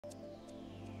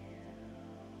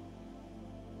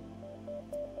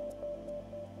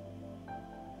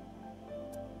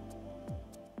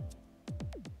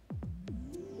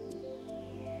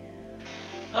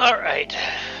Alright,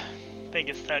 I think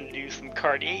it's time to do some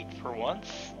Kart 8 for once.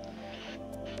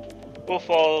 We'll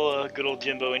follow good old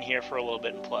Jimbo in here for a little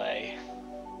bit and play.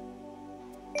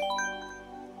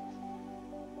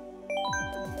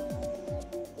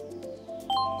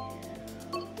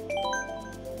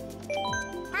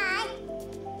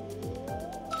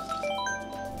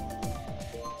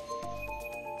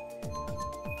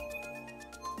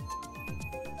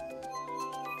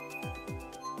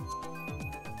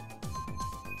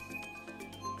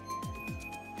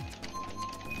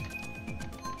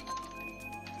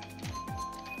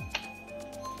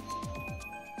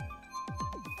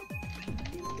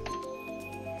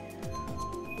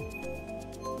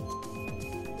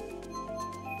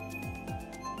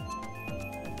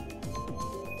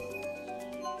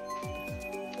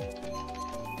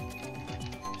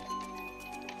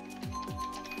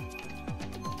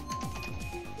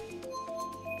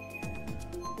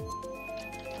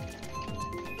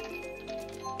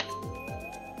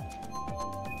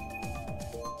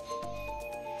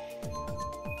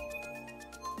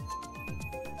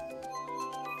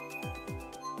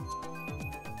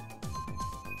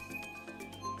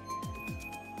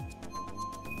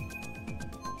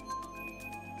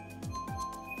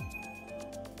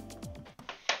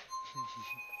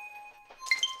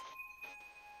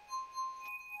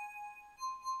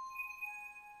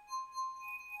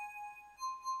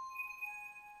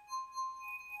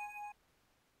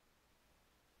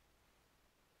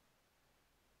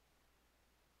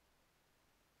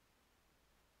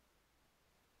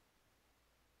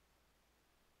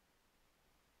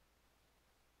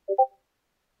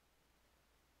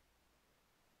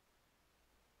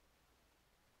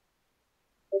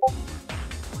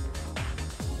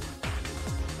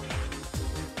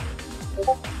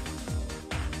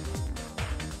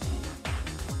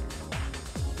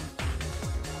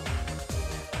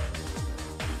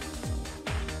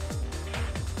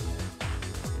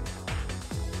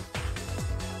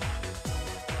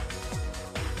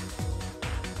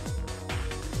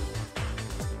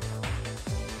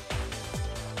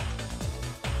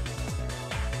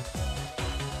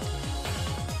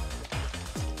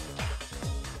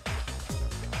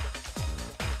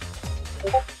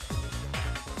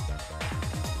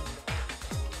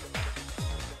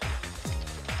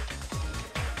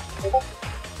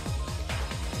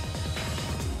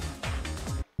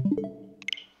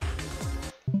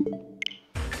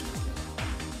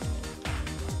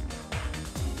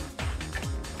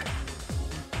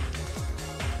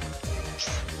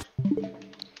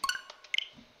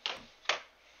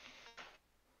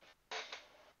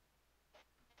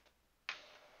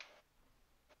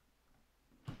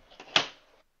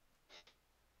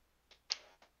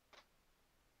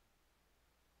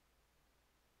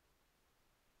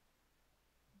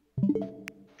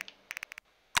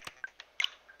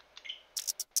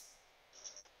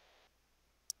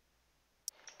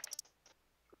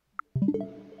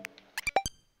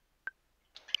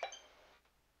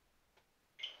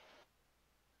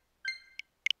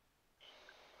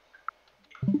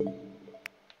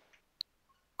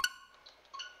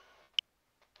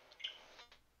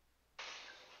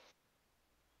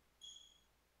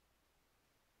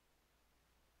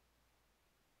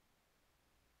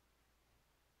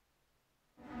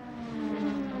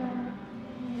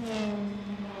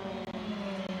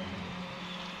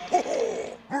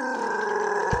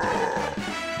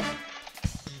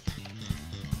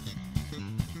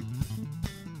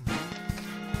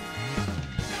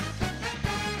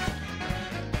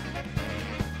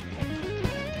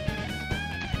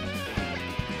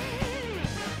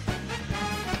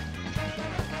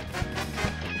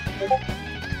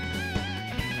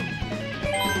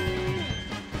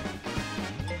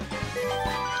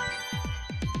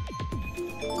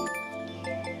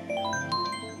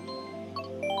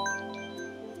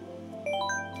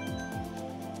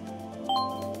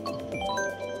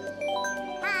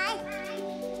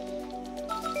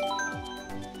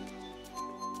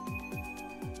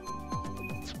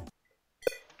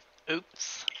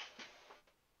 Oops.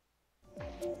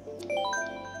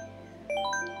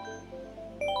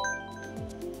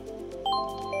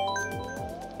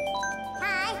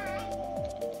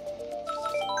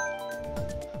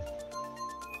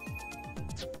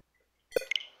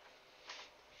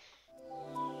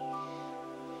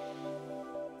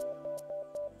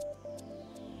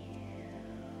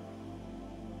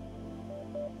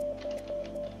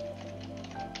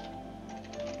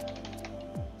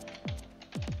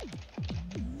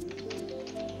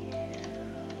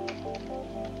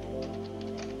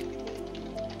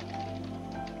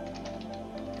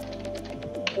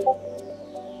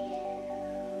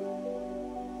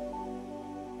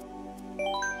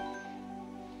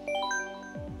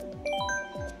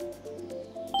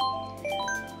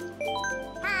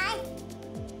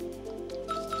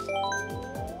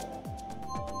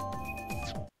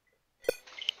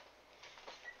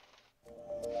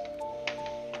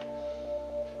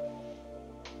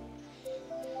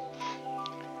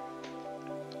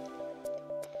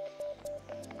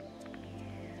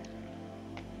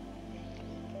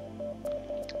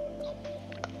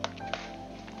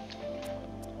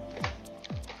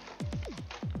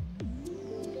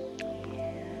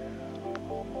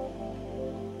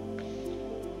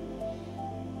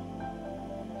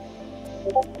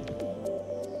 Hmm.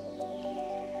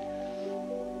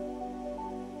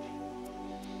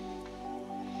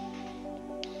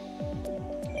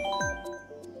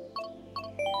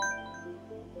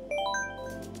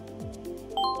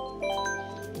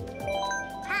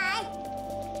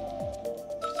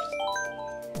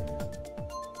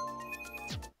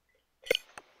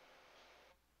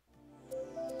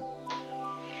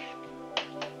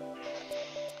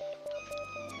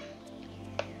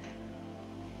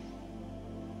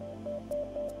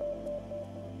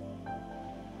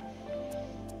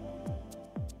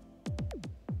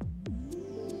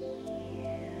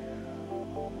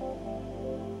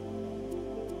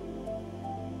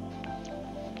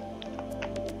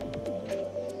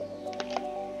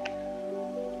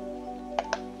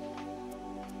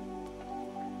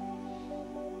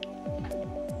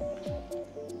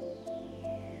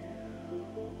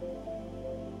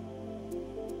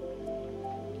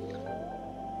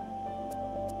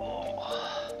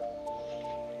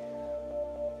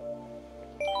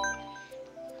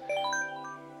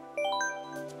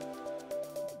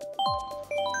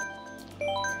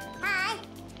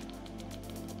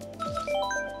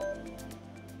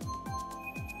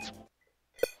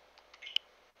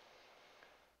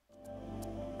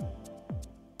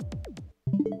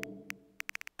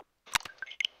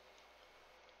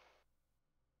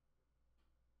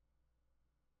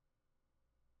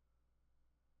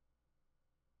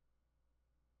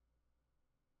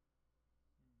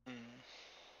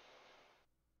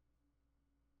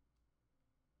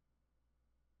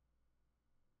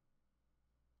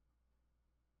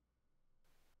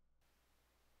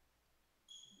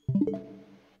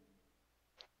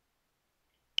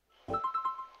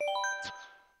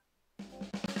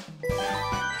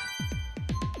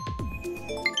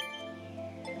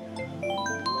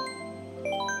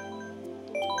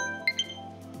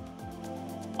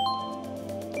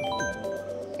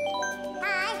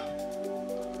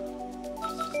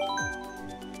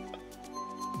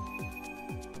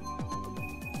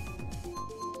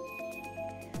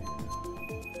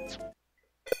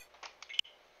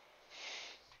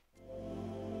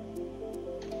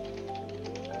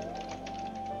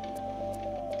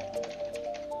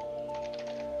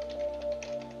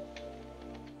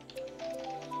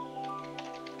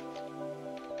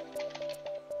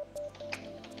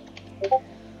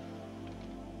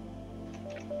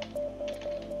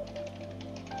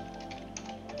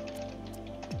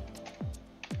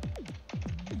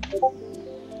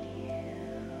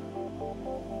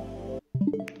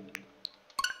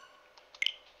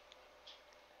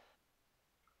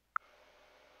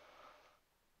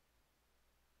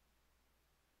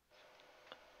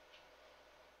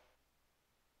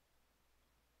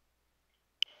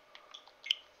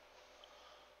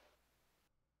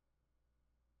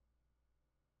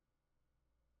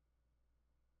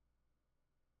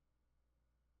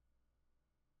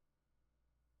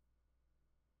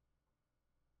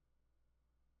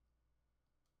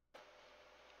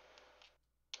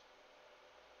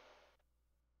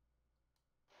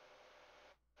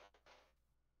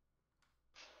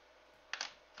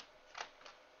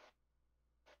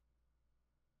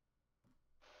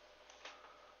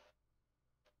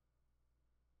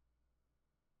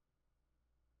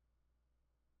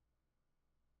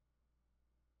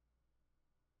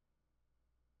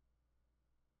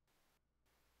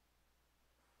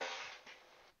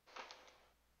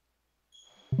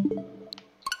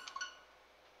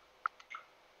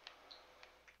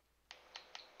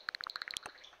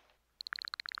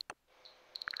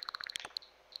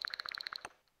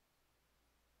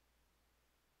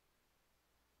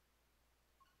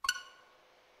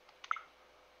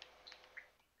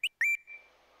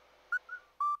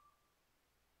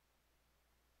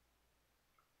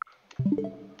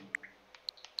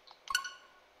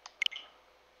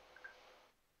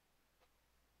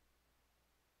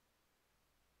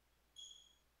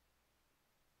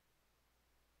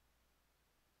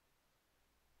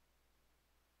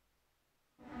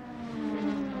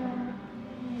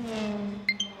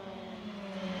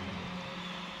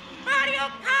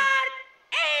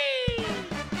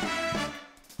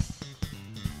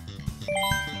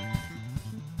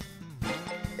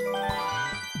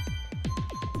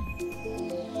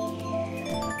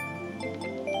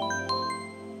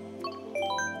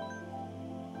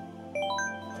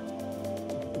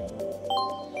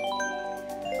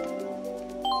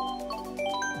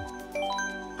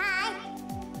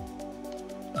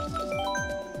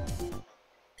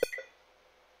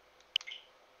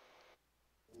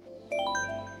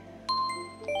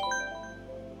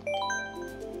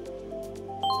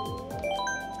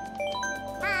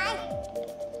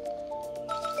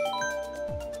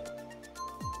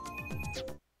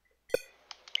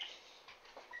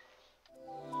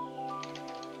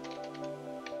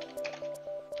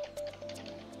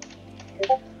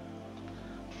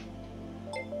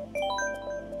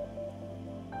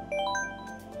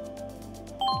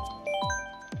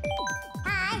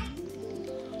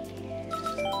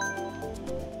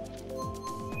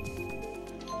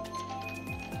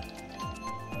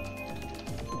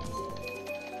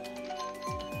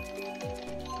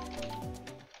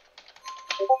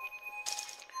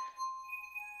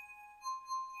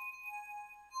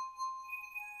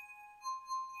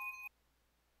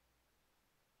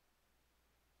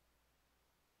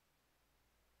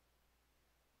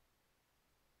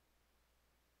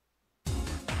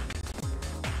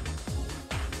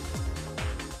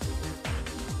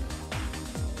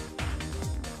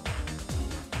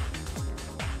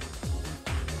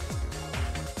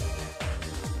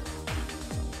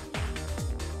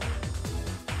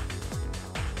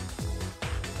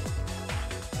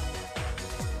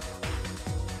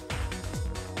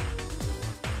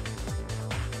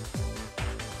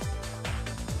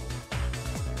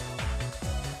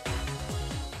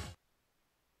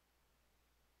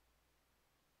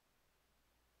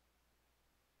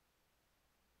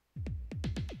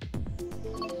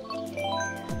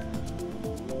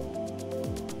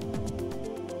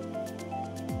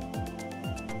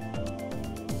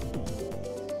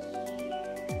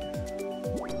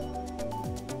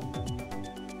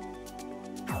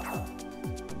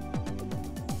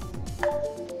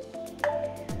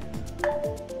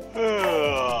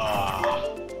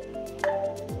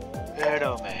 Man,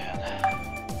 oh man.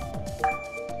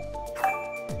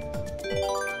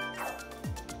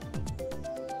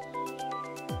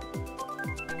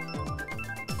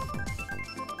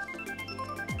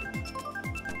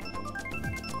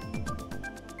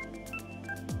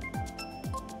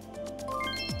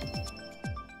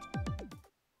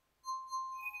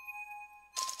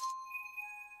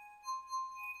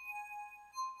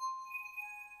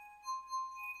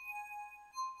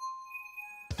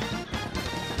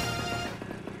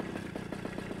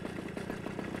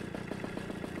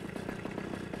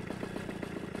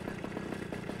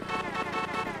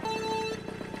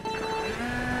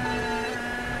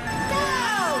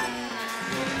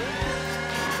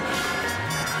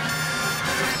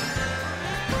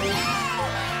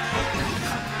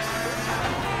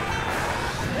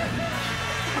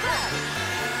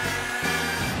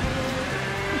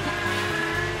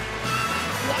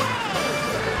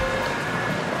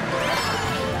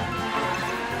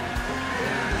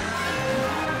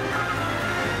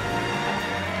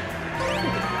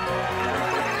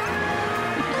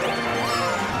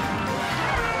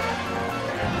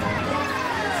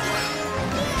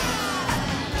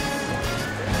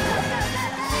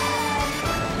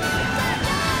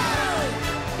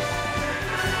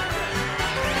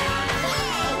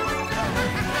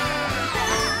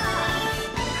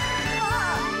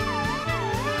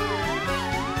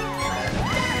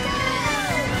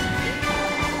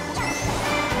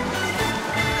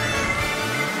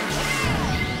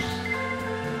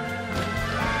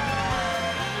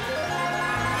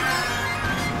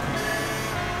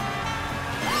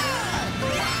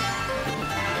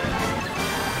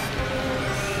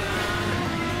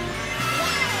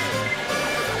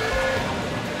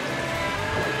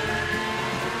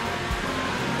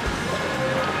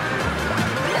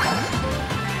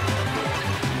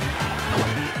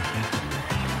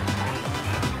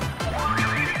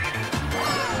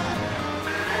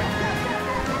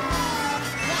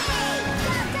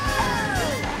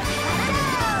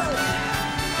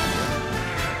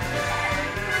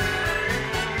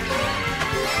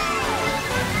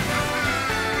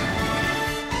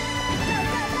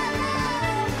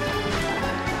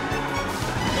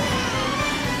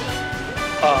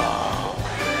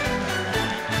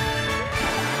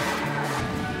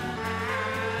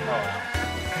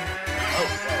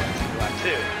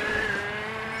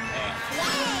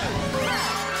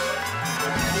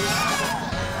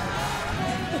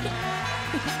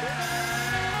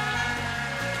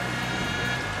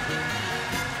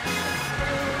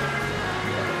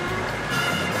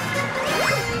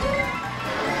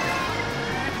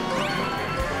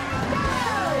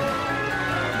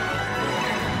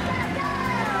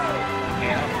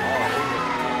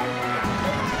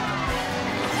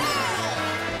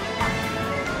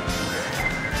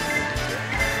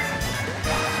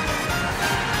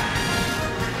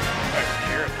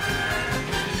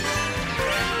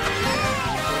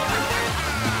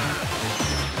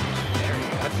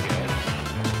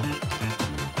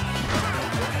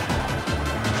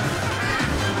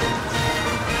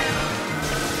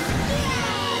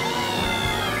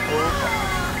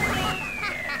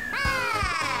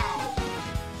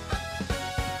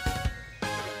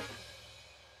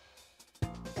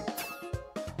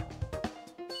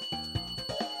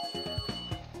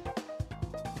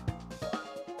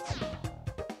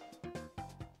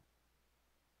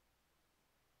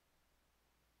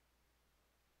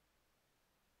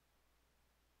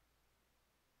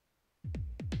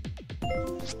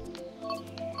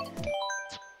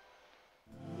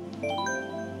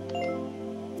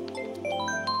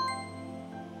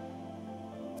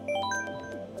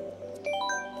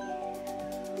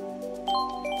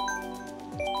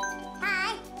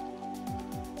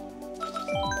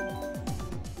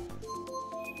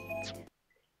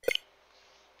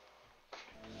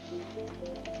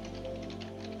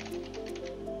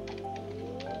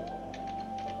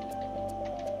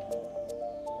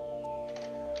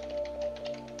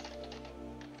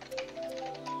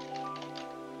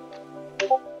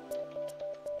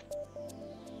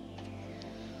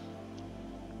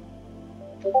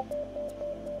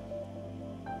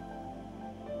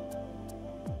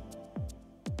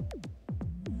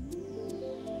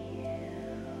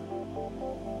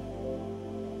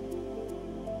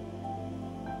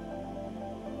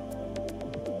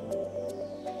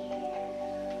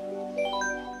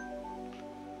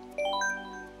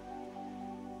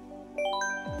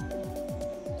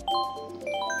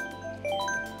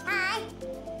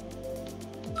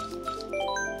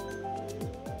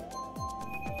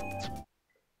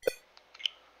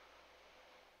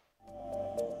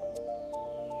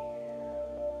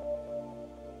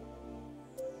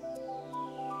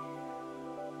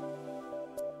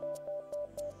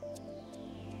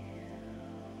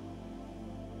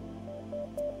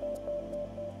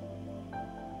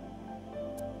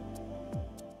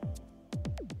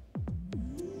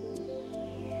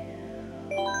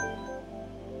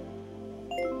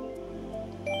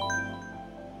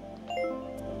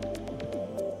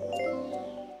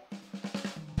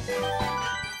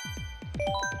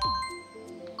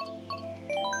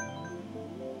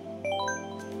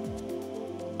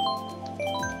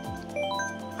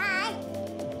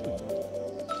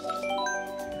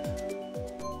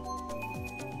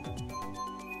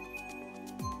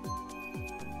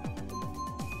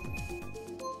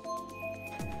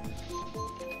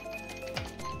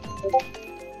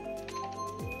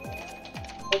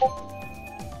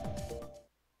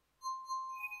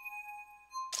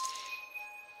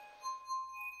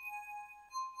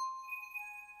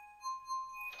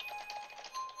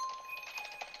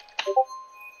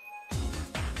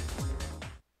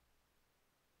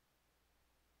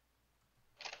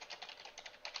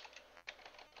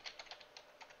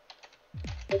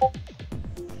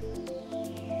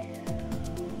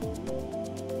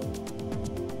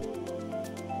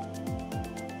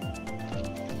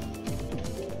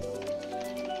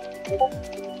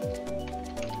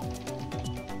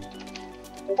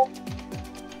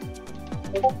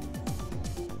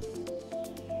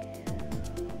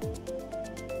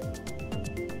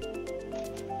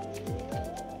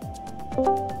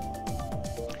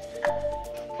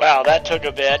 Wow, that took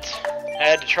a bit. I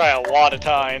had to try a lot of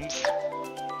times.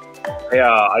 Yeah,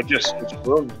 I just switched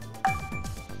rooms.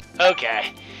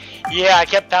 Okay. Yeah, I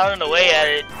kept pounding away at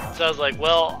it, so I was like,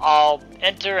 well, I'll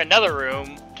enter another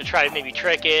room to try to maybe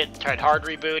trick it. Tried hard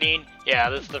rebooting. Yeah,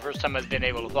 this is the first time I've been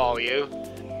able to follow you.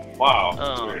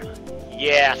 Wow. Weird.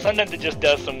 Yeah, sometimes it just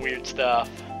does some weird stuff.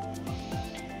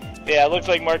 Yeah, it looks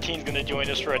like Martine's gonna join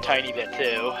us for a tiny bit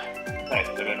too. Nice,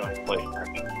 I didn't know he played.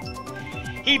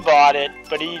 He bought it,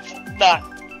 but he's not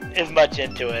as much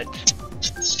into it.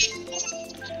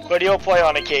 But he'll play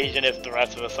on occasion if the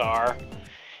rest of us are.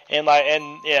 And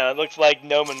yeah, it looks like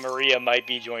Knome and Maria might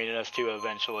be joining us too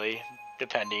eventually,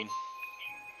 depending.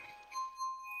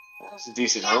 That's a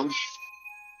decent room.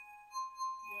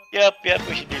 Yep,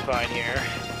 we should be fine here.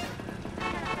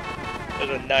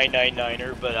 There's a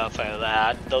 999er, but outside of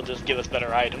that, they'll just give us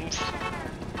better items.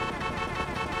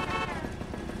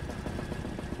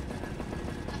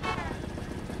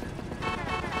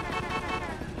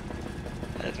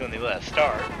 That's when they let us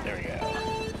start. There we go.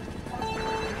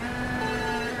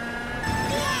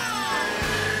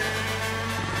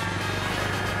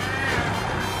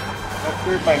 Not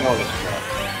sure if I know this one.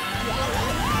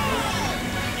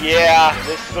 Yeah,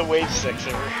 this is a Wave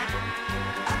 6er.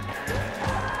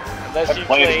 Unless you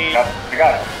played... I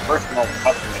got a personal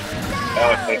custom. That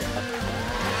would take...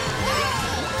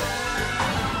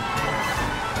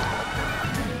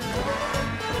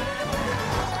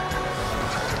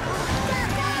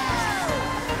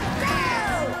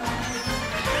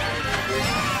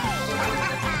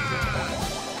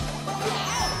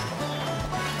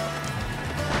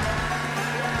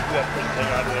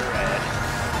 Out of the red.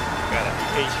 Gotta be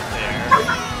patient there.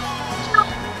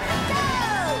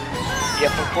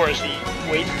 Yep, of course, he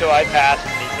waits till I pass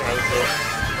and he throws it.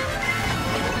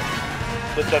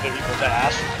 Lets other people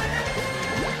pass.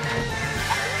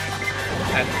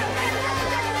 That's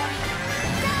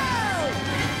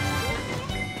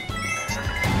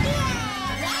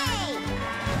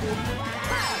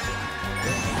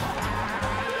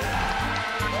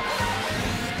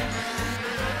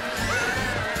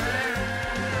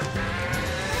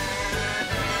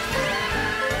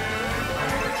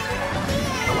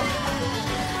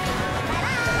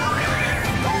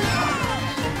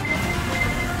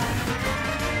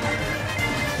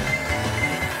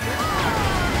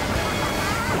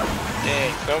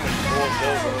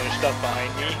those other stuff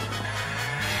behind me.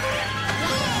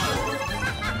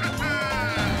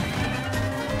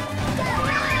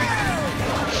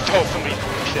 Stole somebody's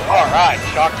shit. Alright,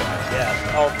 shock dodge, yes.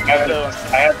 Oh,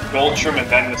 I had the gold trim and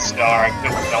then the star. I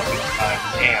couldn't tell this time.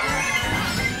 Damn.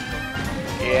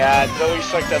 Yeah, it always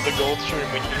sucks to have the gold shroom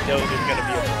when you know there's gonna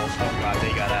be a bolt. Oh god,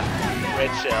 they got a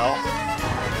red shell.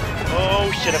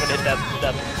 Oh shit, I'm gonna hit that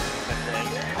thing.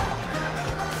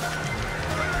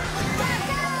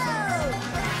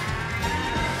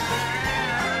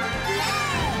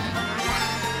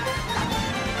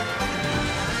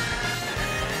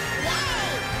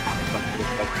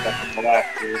 That's the last,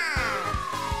 dude.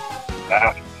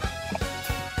 Wow.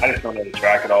 I just don't know the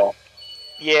track at all.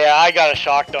 Yeah, I got a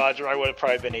shock dodge or I would have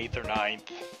probably been 8th or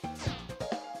 9th.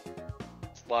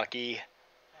 It's lucky.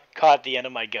 Caught the end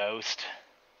of my ghost.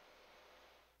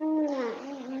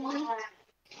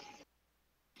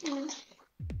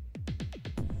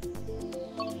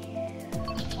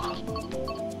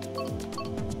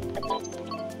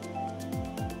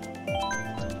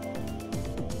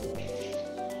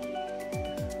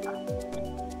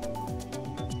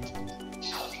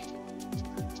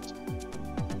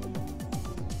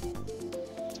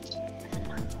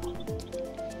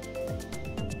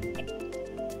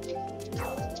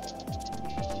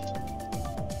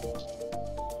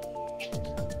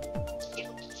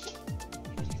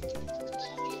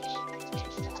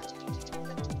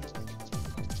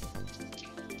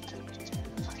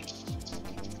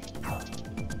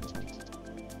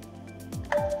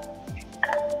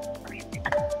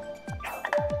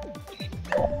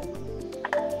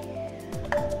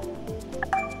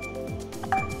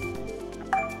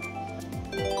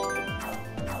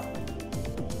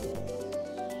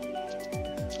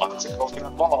 Lots of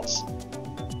coconut balls.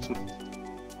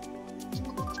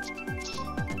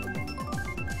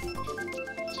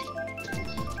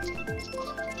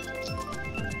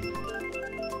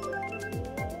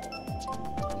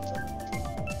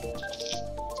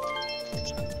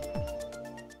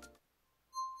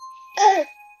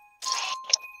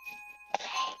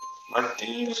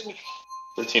 Martini.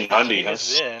 1390.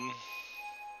 That's in.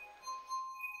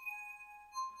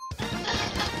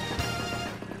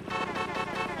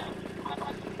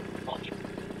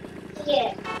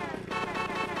 Yeah.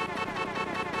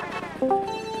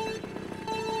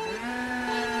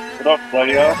 What up,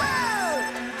 player?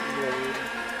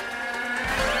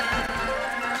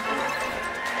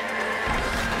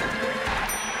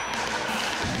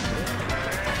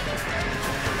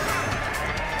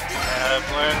 I've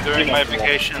learned during my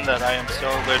vacation that I am so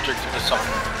allergic to the sun.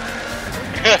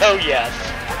 Oh yes.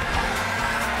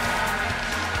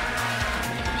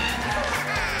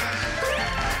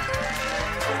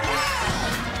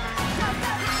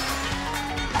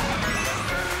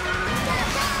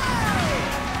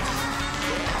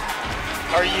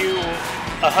 Are you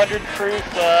 100 proof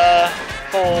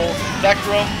full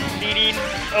spectrum meeting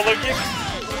allergic?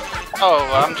 Oh,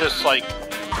 I'm just like,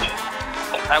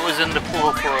 I was in the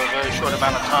pool for a very short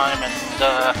amount of time and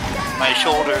my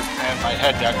shoulders and my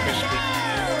head got crispy.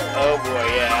 Oh boy,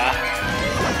 yeah.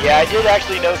 Yeah, I did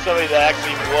actually know somebody that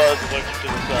actually was allergic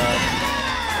to the sun,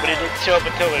 but it didn't show up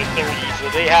until their 30s, so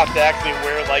they have to actually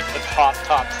wear like the top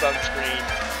sunscreen,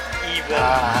 even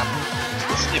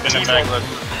in Douglas.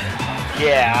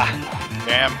 Yeah.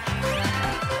 Damn.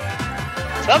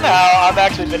 Somehow, I've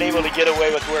actually been able to get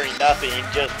away with wearing nothing,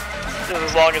 just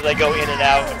as long as I go in and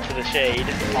out into the shade.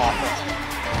 It's awesome.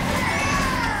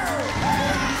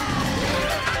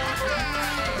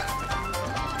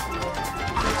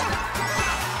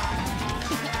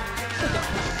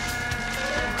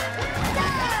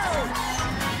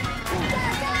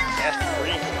 That's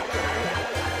green.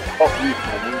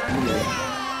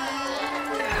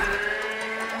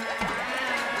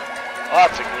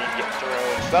 Lots of green getting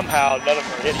thrown. Somehow none of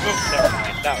them are hitting. Oops, never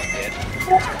mind. That one did.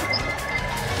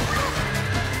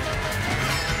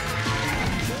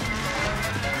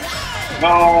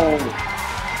 No!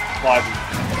 Slide.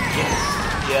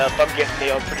 Yep, I'm getting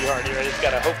nailed pretty hard here. I just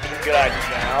gotta hope for some good items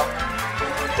now.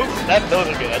 Oops, those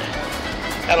are good.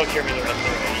 That'll cure me the rest of the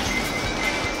race.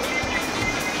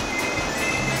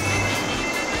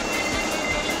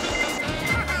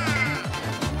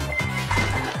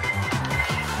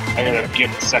 I gotta get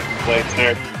second place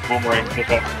there. Boomerang pick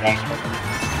up the next one.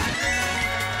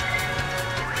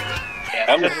 Yeah,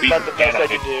 That this was is about the best I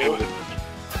beat can do.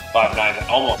 5-9,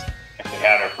 almost actually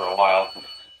had her for a while.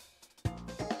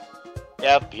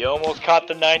 Yep, you almost caught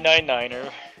the 999er.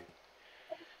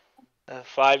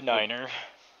 5-9er.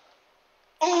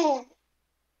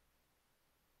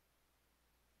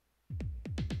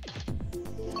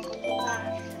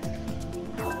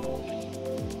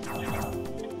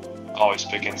 always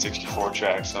pick in 64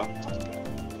 tracks, huh?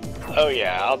 Oh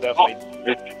yeah, I'll definitely.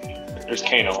 There's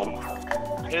Knome.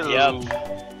 Yep.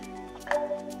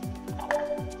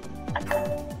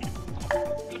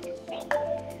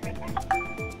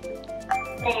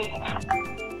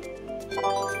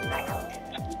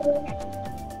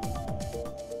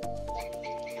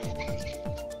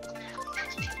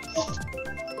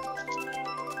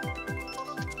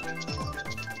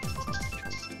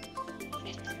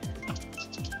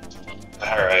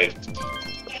 Alright.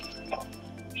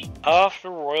 Off the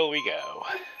Royal we go.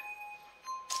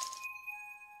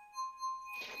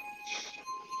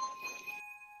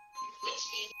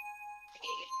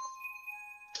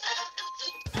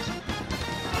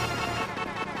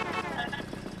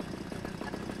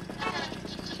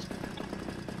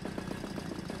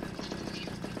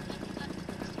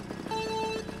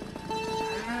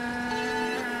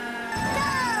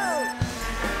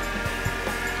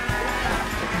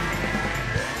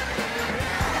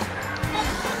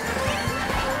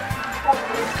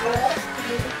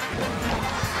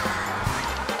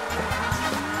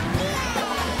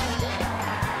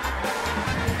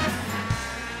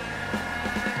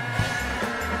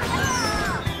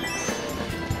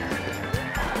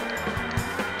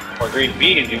 Or green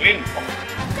bean, you win.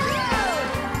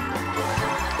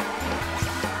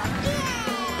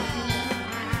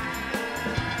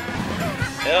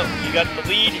 Yep, you got the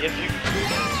lead if you...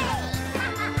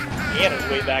 Anna's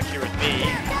way back here with me.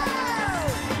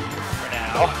 For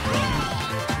now.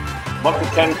 I'm up to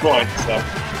 10 points, so.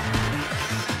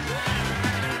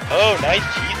 Oh, nice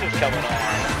cheese is coming on.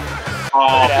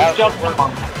 Oh,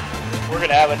 we're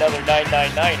gonna have another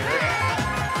 999er.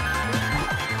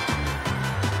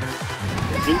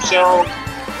 Do so.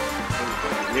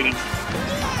 Really.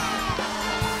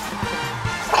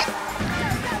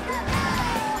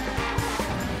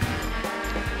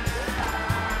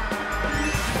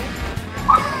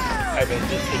 I mean,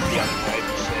 just take the other way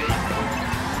to say.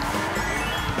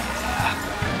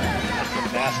 That's some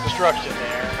mass destruction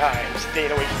there. I'm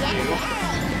staying away from you.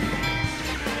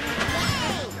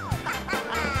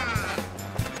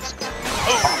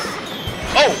 Oh!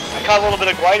 Oh! I caught a little bit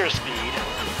of glider speed.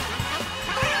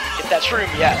 Get that shroom,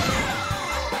 yes.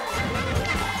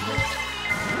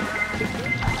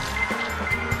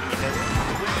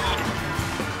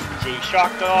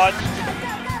 J-Shock dodge.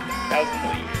 That was the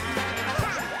lead.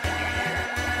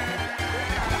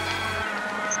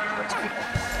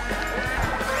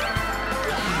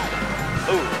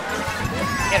 Ooh.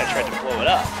 Anna tried to blow it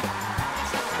up.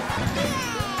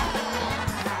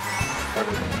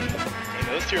 Hey,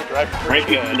 those two are driving pretty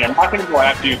good. Yeah, I'm not going to go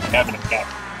after you having a cap.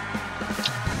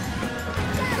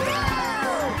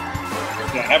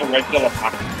 Yeah, have a red yellow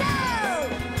pocket.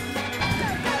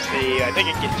 See, I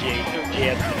think it gets J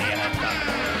has banana. It's not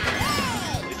gonna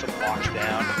work. At least some blocks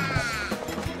down.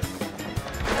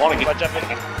 Want to get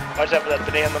Watch out for that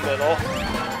banana in the middle.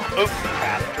 Oop,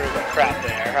 crap, threw the crap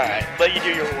there. Alright, let you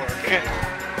do your work.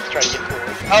 Let's try to get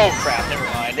forward. Oh crap, never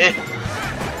mind.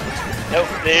 Nope,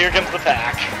 here comes the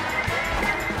pack.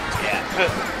 Yeah.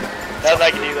 Nothing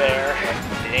I can do there.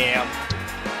 Damn.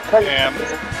 Damn.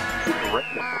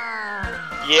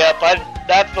 Yep,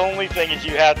 that's the only thing is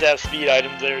you have to have speed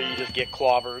items there, you just get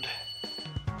clobbered.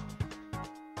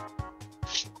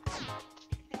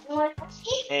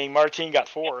 Hey, Martine got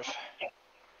 4th.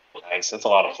 Nice, that's a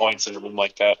lot of points in a room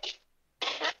like that.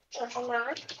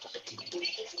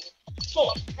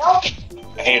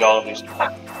 I hate all of these.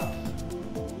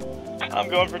 I'm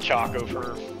going for Choco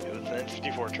for the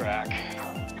 54 track.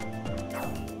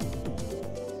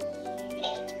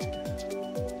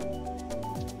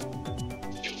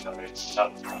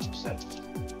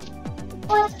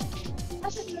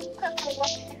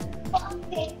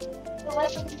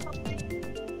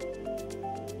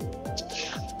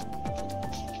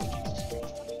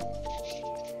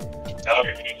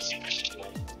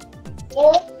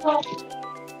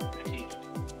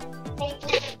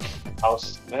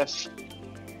 How's this?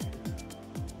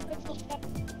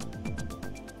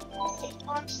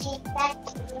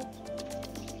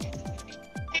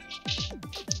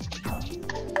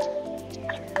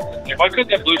 If I could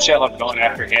that blue shell up going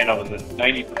after Hannah, then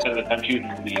 90% of the time she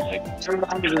would leave. Like, turn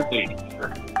around to the lead.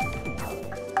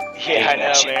 Yeah, I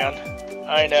know, man.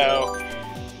 I know.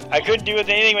 I couldn't do with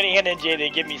anything when Hannah and Jay.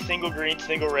 They'd give me single green,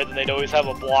 single red, and they'd always have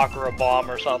a block or a bomb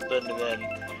or something. And then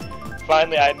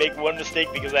finally I'd make one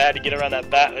mistake because I had to get around that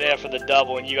bat for the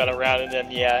double, and you got around, and then,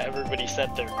 yeah, everybody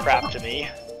sent their crap to me.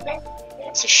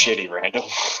 It's a shitty random.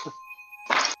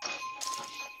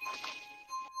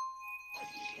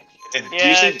 Did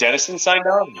you say Dennison signed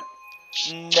on?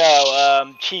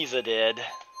 No, Chiza did.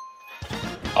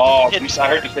 Oh, I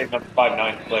heard you say number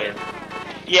 5'9" player.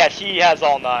 Yeah, she has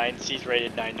all 9s. She's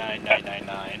rated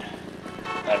 99999.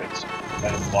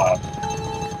 That is wild.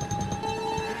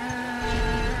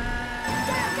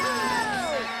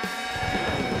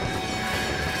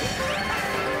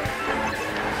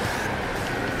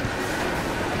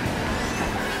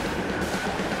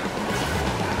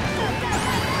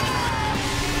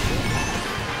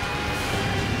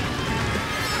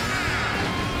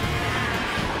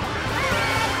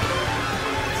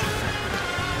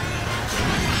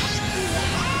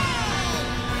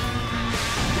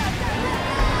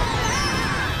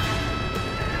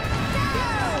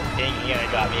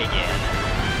 Got me again.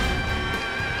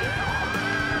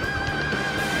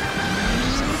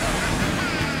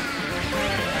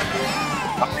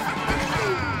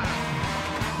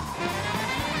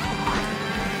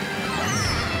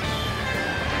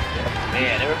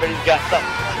 Man, everybody's got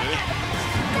something for me.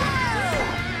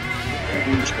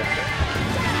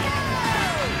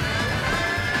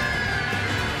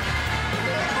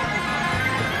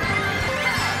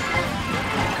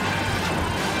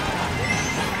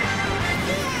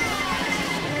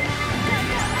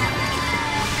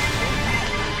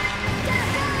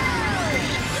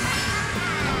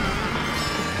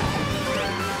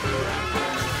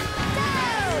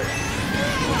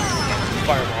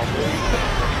 Fireball move.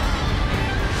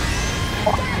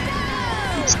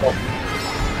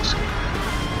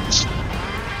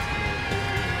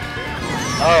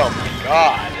 Oh my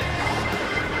god.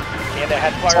 And I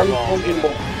had fireballs.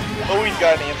 Always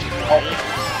got an answer for me.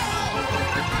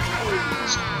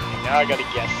 And now I gotta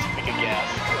guess. Make a guess.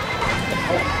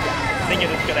 I'm thinking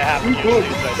it's gonna happen here soon,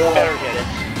 so I better get it.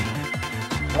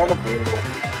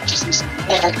 Just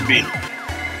what could be.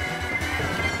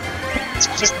 It's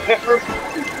just never.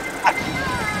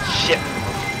 Shit.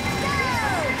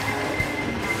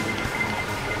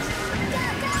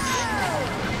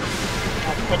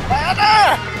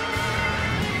 Banana!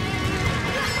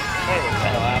 What the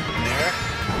hell happened there?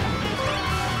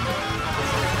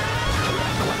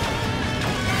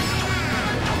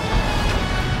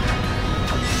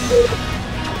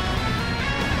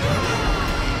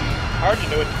 Hard to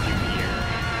know what to do here.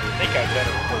 I think I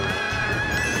better hold.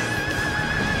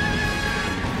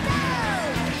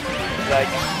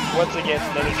 Like, once again, it's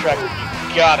another track where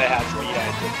you gotta have speed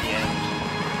items at the end.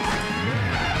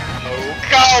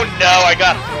 Oh no, I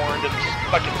got horned at the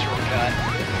fucking shortcut.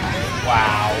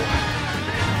 Wow.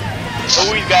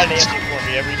 Always got an answer for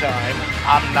me every time.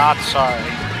 I'm not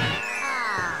sorry.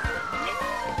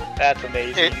 That's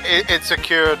amazing. It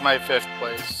secured my 5th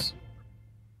place.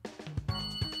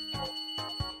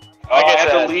 I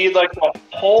had to lead like the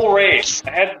whole race.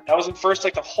 I was in first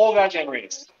like the whole goddamn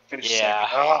race. Finished Yeah.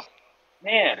 second. Oh,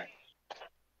 man.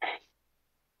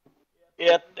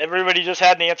 Yep, everybody just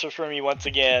had an answer for me once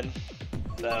again.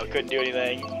 So, couldn't do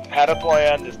anything. Had a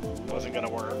plan, just wasn't gonna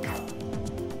work.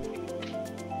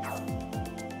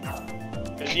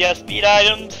 If you have speed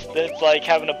items, then it's like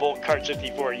having a Bolt Kart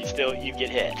 54, you get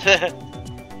hit.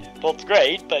 Bolt's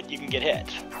great, but you can get hit.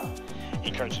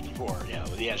 In Kart 54, you know,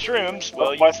 with the shrooms,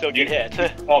 well, you can still get hit.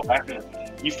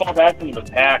 You fall back into the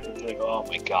pack, and it's like, oh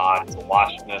my god, it's a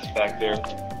washing mess back there.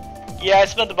 Yeah, I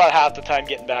spent about half the time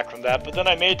getting back from that, but then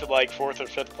I made it to like 4th or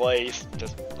 5th place.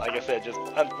 Just, like I said, just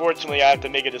unfortunately I have to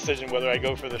make a decision whether I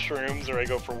go for the shrooms or I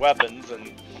go for weapons,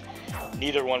 and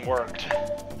neither one worked.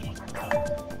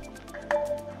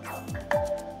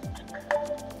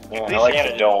 Man, I like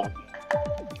the dome.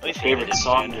 At least Favorite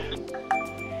song.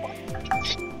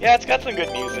 Yeah, it's got some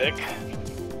good music.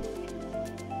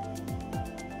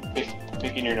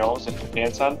 Picking your nose and put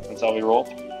pants on, that's how we roll.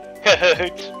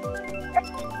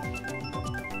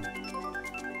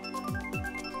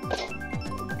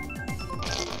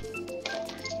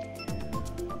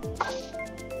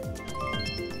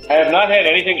 I have not had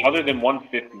anything other than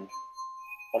 150.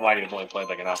 Well, I have only played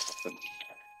like an hour.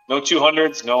 No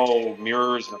 200s, no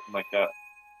mirrors, nothing like that.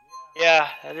 Yeah,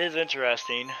 that is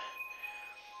interesting.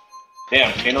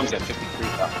 Damn, Knome's at 53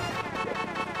 now.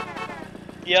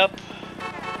 Yep.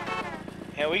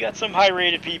 Yeah, we got some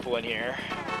high-rated people in here.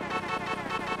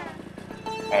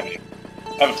 I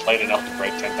haven't played enough to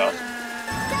break 10,000.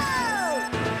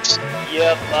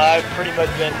 Yep, I've pretty much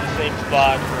been in the same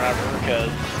spot forever,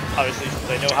 because obviously since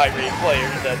I know high-rated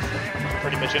players, that's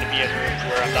pretty much going to be in rooms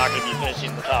where I'm not going to be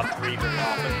finishing the top 3 very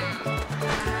often.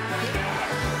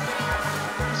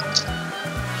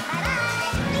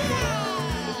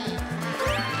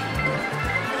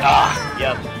 Ah,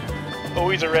 yep.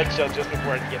 Always a red shell just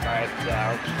before I can get my items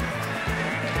out.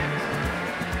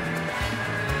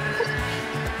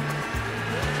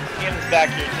 And it's back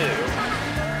here too.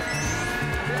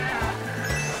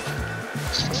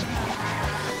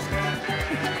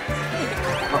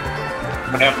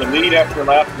 I'm gonna have the lead after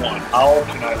lap 1. How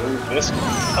can I lose this one?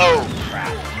 Oh,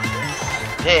 crap.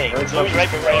 Dang, it's right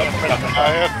in front of me.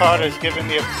 Kart has given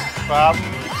me a problem,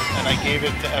 and I gave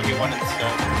it to everyone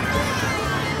instead.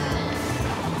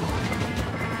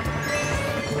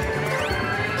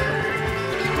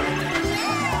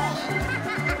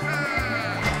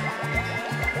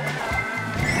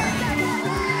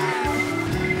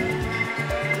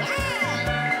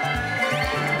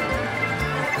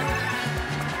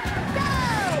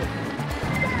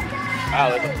 Wow,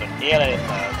 there's a banana in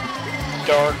the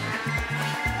dark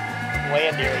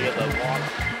land area of the water.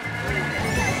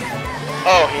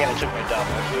 Oh, Hannah took my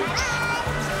double. Oops.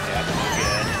 Yeah, that's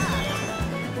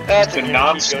good. That's a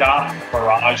non-stop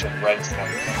barrage of redstone.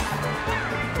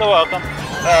 You're welcome.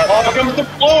 Welcome to the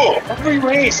blue! Every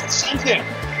race, it's something!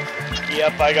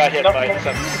 Yep, I got hit by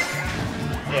 7.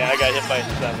 Yeah, I got hit by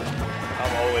 7.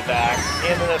 I'm all the way back.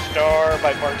 Into the star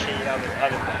by Martine. I'm the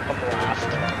last.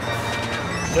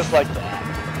 Just like that.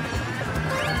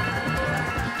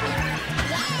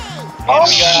 And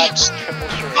we got triple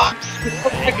shrooms.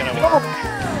 Ain't gonna work.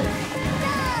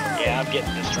 Yeah, I'm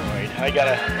getting destroyed. I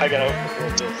gotta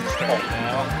overrule this start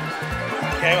now.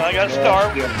 Okay, well I gotta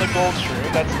start with the gold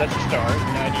shroom. That's a start.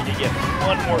 Now I need to get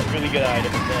one more really good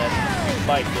item, and then we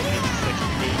might get into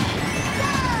 60.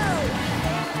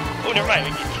 Oh, never mind.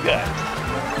 We get 2 items.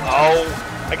 Oh.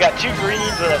 I got 2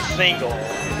 greens and a single.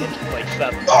 It's like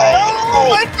 7. Oh,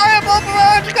 my fireball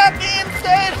barrage got me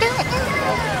instead!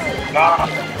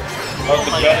 Oh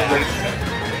my God.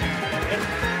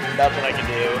 Nothing I can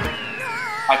do.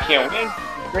 I can't win.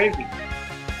 It's crazy.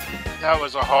 That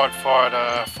was a hard fought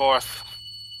 4th.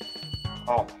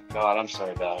 Oh my God, I'm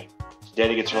sorry, Daddy.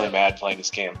 Daddy gets really mad playing this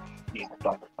game. I think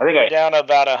We're down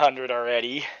about 100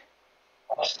 already.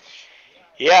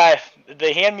 Yeah, if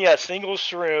they hand me a single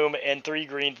shroom and 3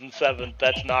 greens and 7th,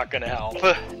 that's not gonna help.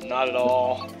 Not at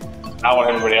all. I want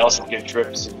everybody else to get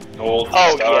trips and gold and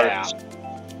Oh, stars.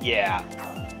 yeah.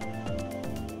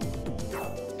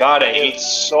 God, I ate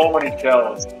so many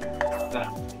shells.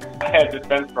 I had to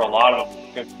defend for a lot of them,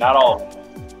 because not all of them.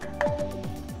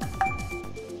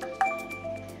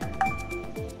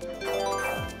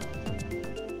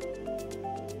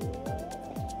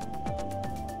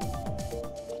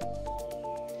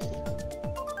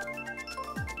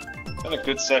 Been a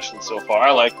good session so far.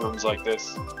 I like rooms like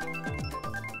this.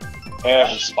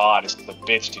 Every spot is the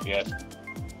bitch to get.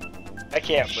 I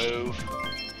can't move.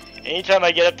 Anytime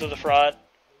I get up to the front,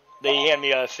 they hand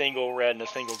me a single red and a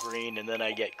single green, and then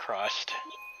I get crushed.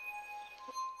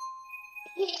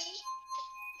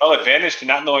 Well, advantage to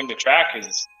not knowing the track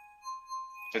is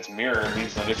if it's mirror, it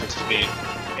means no difference to me.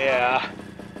 Yeah.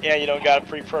 Yeah, you don't got a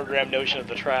pre-programmed notion of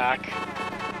the track.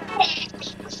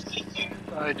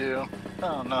 I do.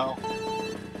 Oh no.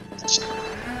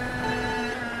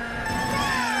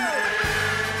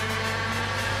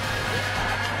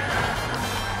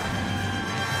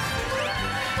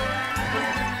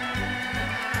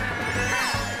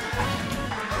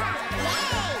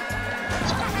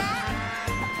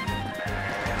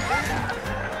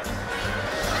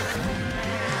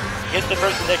 Hit the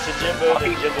person next to Jimbo,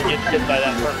 then Jimbo gets hit by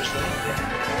that person.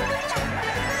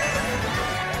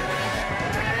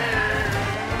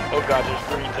 Oh god, there's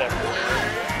greens everywhere.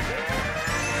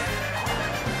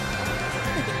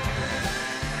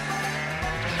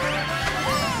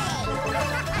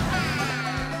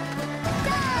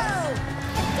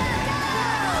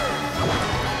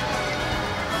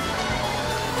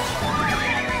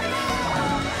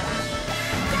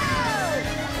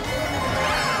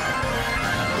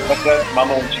 What's that?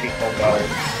 Mama and chicken dollar.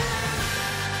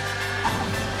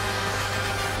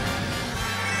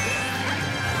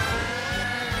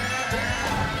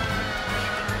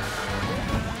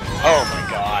 Oh my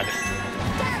god.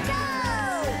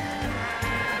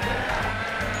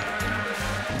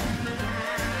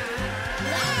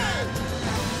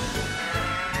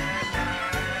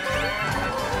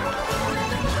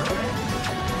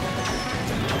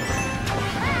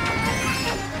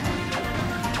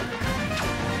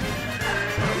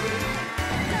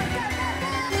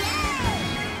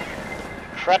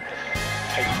 Crap.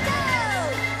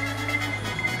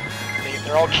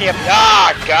 They're all camping.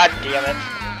 Ah, god damn it.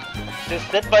 Just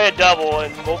hit by a double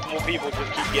and multiple people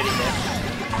just keep getting it.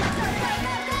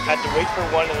 Had to wait for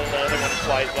one and then the other one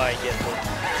flies by and gets it.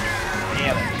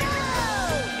 Damn it.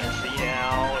 Can't see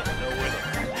now. I don't know where the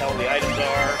hell the items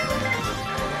are.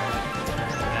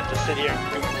 I have to sit here and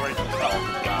root for it. Oh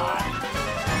god.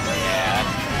 Yeah,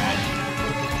 that's trash.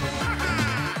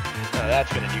 Oh,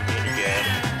 that's gonna do me any good.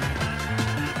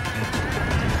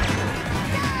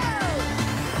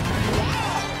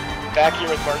 Back here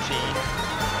with Martine.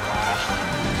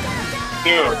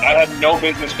 Dude, I had no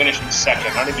business finishing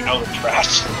second. I don't even know the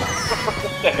trash.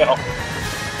 What the hell?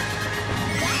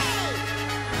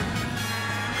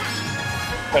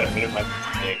 Wait a minute, my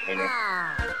mistake.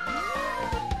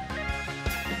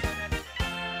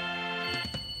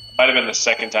 Might have been the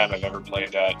second time I've ever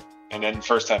played that, and then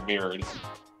first time mirrored.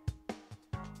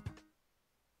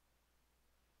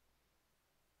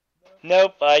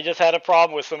 Nope, I just had a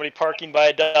problem with somebody parking by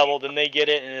a double, then they get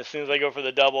it, and as soon as I go for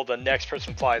the double, the next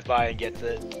person flies by and gets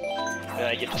it. Then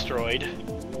I get destroyed.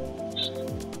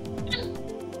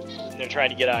 They're trying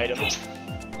to get items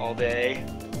all day.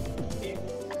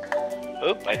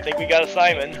 Oop, I think we got a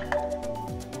Simon.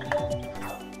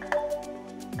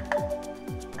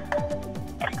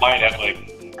 I might have like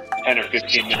 10 or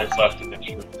 15 minutes left in this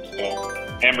room.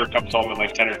 So Amber comes home in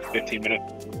like 10 or 15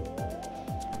 minutes.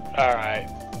 Alright.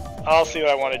 I'll see what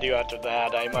I want to do after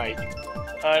that. I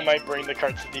might bring the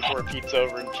Kart 64 peeps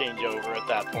over and change over at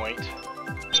that point.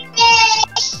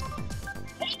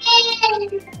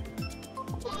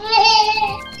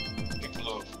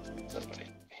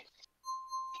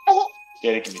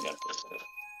 Yeah, it can be done.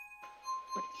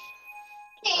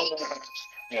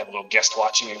 We have a little guest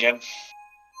watching again.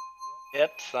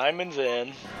 Yep, Simon's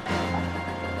in.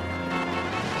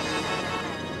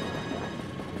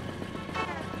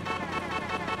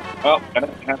 Well, I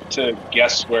don't have to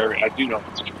guess where I do know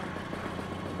this.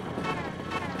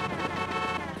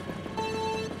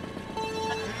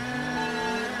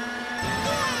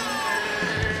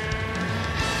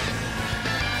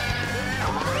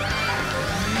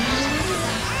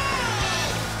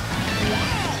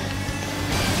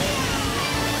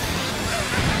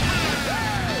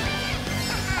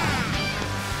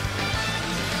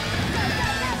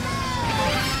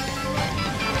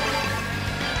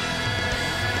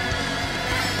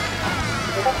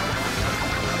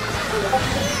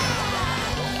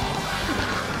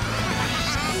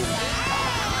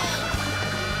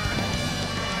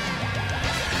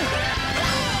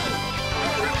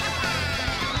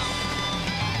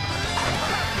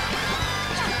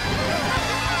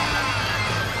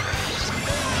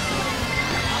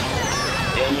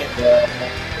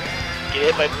 Get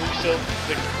hit by blue silk.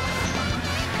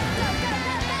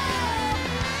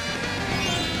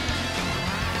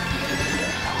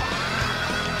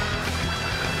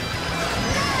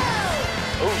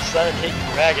 Oh, Simon hit your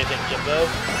drag, I think, Jimbo.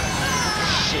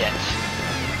 Shit.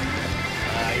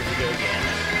 Here we go again.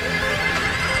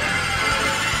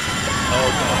 Oh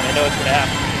god, I know what's gonna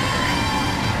happen.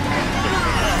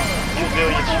 2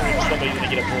 billion streams, somebody's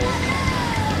gonna get a pull.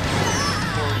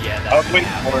 Yeah, I was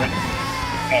waiting for it.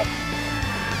 Oh.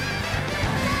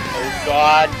 Oh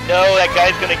god, no, that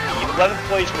guy's gonna keep 11th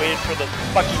place waiting for the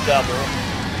fucking double.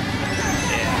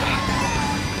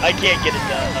 Yeah. I can't get it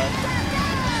done.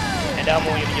 And now I'm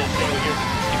only gonna get a single here for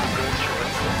the stupid gold short.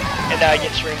 And now I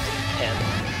get shrinks in 10.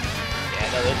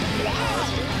 Yeah, no, this is good.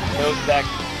 Goes back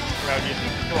around here.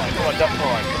 Come on, dump,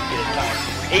 come on, let's get it time.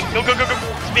 8, go,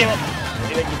 spam it!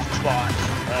 See if I can get some spots.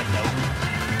 No.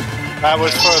 That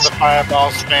was for the fireball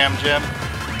spam, Jim.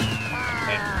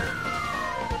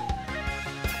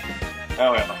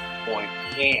 Oh, yeah, point.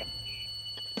 Damn.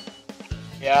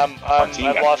 Yeah,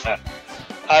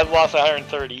 I've lost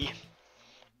 130,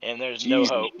 and there's no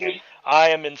hope. I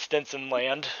am in Stinson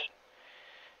land.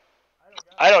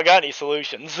 I don't got any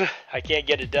solutions. I can't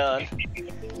get it done.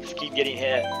 Just keep getting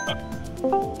hit.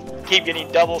 Keep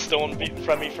getting double stolen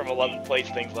from me from 11th place,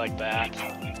 things like that.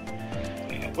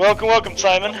 Welcome,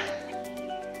 Simon.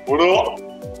 What up?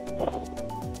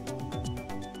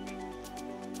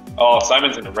 Oh,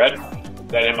 Simon's in the red. Is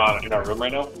that him in our room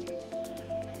right now?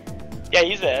 Yeah,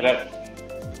 he's in.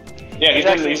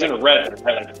 Yeah, he's in the red.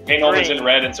 Hey, Knowme's in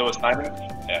red, and so is Simon.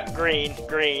 Yeah. Green.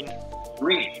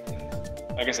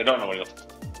 I guess I don't know what he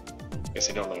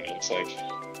looks like.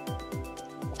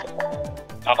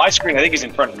 On my screen, I think he's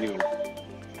in front of you.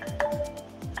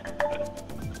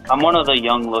 I'm one of the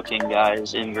young-looking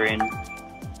guys in green,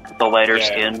 with the lighter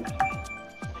skin.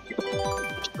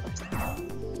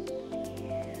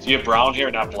 Do you have brown hair,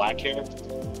 not black hair?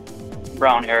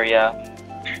 Brown hair, yeah.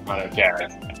 Yeah.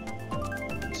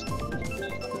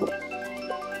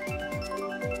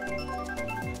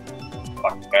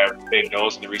 Fuck, big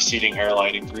nose and the receding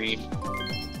hairline in green.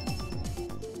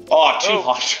 Oh,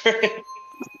 200.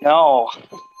 No.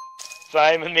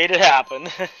 Simon made it happen.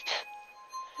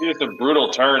 It's a brutal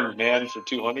turn, man, for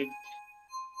 200.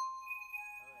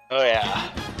 Oh yeah.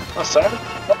 Oh, Simon?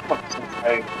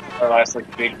 Our last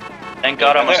like big. Thank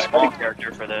God I'm a small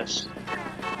character for this.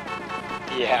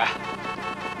 Yeah.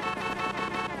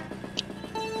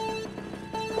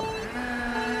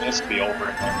 This will be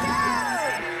over.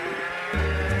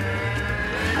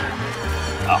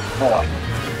 Oh, boy.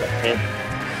 Hit.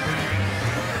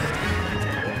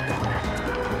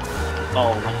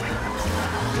 Oh,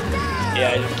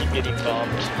 Yeah, I just keep getting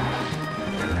bumped.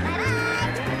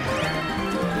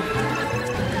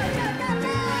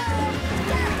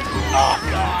 Oh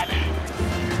god.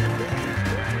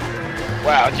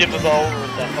 Wow, Jimbo's all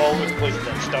over the place with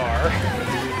that star.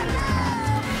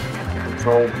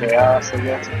 Control chaos, I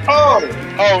guess. Oh!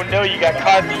 Oh no, you got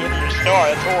caught at the end of your star.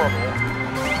 That's horrible.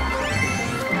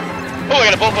 Oh, I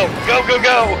got a bump. Go, go,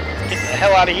 go! Get the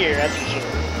hell out of here, that's for sure.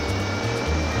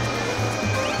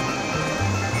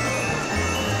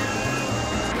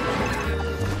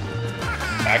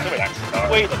 Back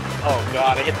star. Wait, oh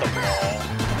god, I hit the wall.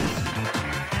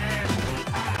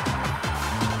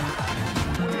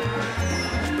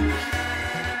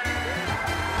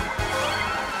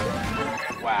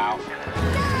 Wow.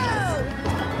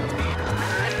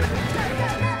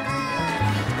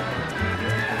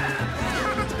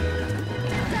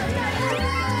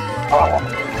 Oh.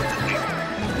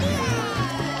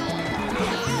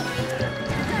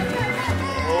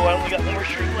 Oh, I only got one more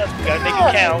streak left. We gotta make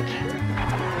it count.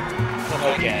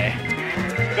 Okay.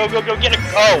 Go, go, go, get it.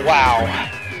 Oh, wow.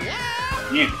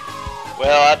 Yeah.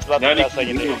 Well, that's about the best I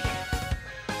can do.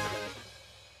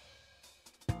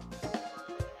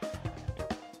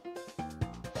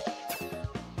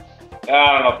 I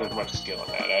don't know if there's much skill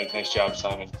in that. Nice job,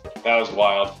 Simon. That was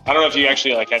wild. I don't know if you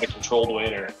actually like had a controlled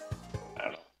win or I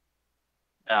don't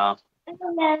know.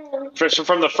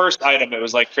 From the first item, it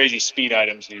was like crazy speed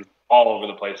items. You're all over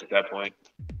the place at that point.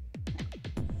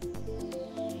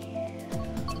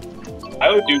 I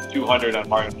would do 200 on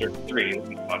Mario 33. It'd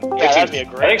be fun. Yeah, that'd be a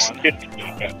great one. I think 50 is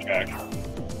the best track.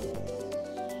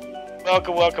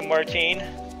 Welcome, welcome, Martine.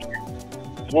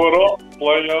 What up,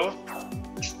 playo?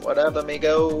 What up,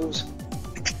 amigos?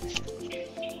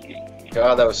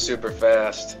 God, that was super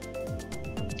fast.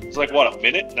 It's like, what, a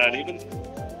minute? Not even?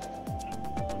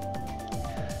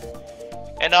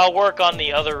 And I'll work on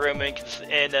the other room and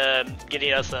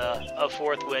getting us a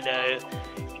fourth when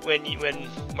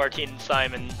Martine and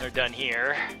Simon are done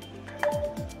here.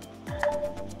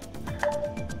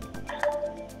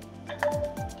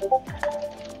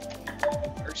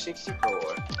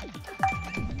 R64.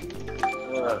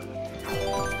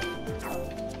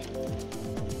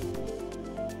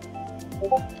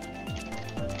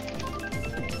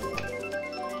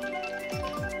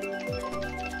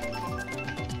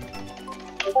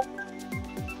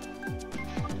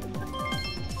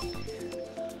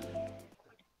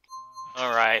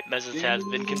 Alright, message has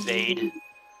been conveyed.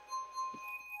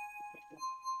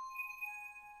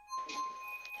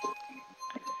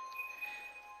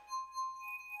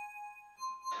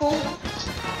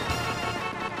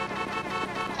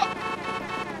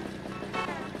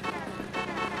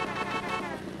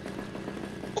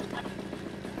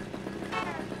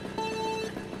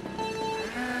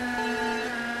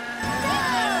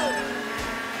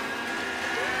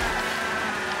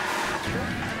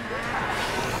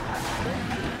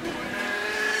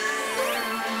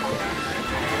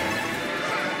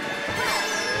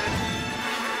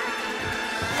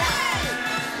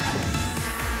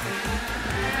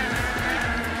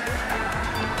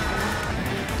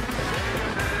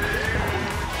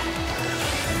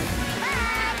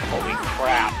 Holy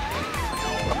crap.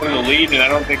 I'm in the lead, and I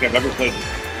don't think I've ever played this.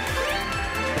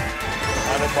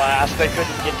 I'm in last. I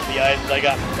couldn't get to the items. I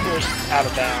got pushed out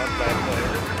of bounds by a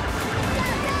player.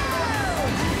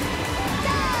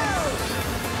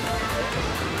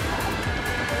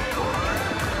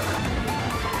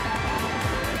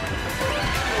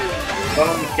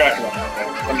 Don't distract me on that.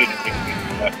 Somebody just makes me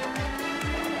do that.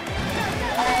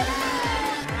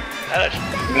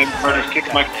 And then Carter's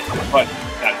kicked my butt.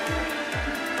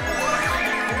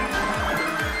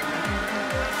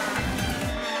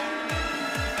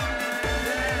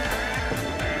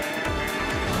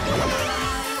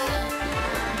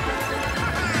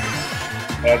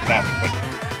 That's happening.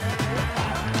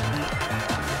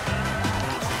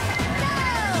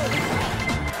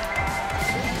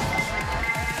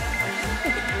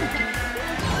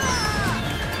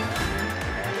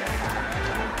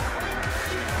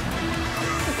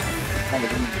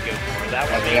 That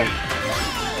would be...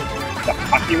 The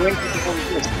hockey rink? What the hell is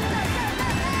this?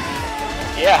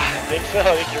 Yeah, I think so. I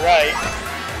think you're right.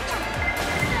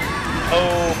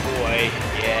 Oh boy.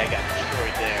 Yeah, I got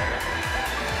destroyed there.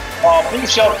 Oh, blue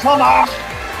shell, come on!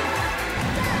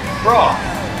 Bro!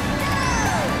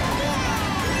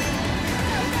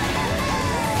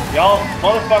 Y'all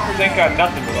motherfuckers ain't got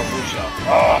nothing with a blue shell.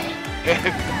 Oh.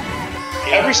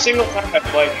 Every single time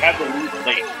I've like had to lose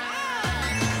late.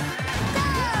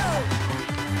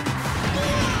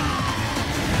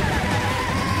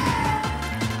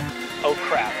 Oh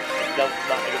crap. That was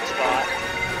not a good spot.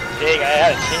 Dang, I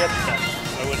had a chance to.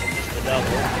 I wouldn't have missed the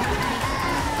double.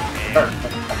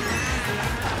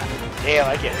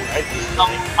 Damn, I can't.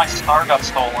 My star got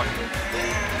stolen.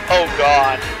 Oh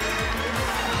god.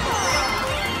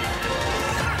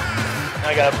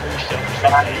 I got a boost up for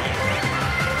somebody.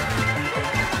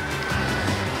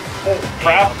 Oh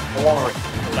crap!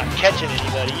 I'm not catching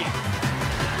anybody.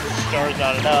 Star's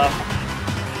not enough.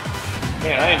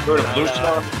 Man, I enjoyed a blue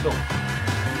star.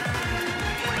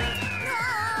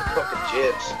 Fucking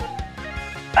jibs.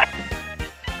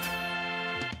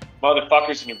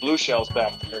 Motherfuckers and your blue shells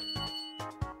back there.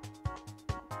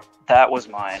 That was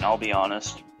mine, I'll be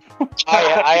honest.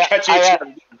 I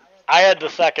had the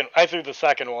second. I threw the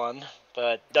second one,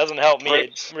 but doesn't help me.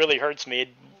 It really hurts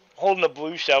me. Holding a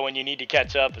blue shell when you need to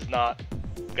catch up is not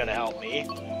gonna help me.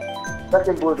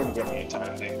 Second blue didn't get me any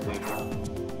time.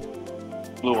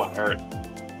 Blue one hurt.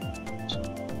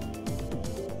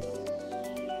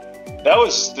 That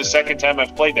was the second time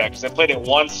I've played that, because I played it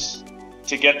once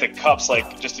to get the cups,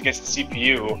 like, just against the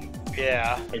CPU.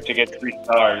 Yeah. Or to get 3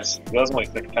 stars. That was only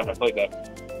the second time I played that.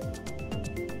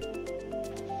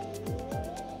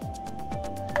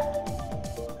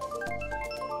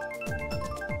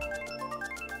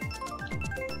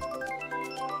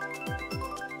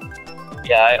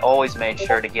 Yeah, I always made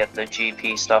sure to get the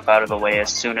GP stuff out of the way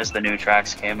as soon as the new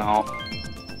tracks came out.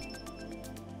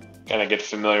 Kind of get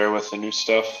familiar with the new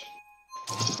stuff.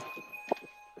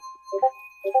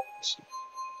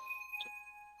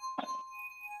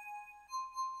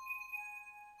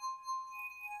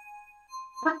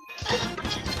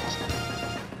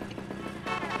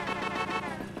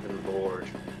 Good lord.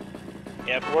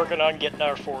 Yep, working on getting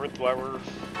our 4th while we're in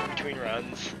between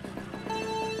runs.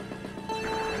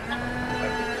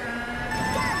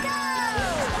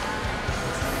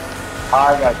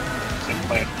 I got some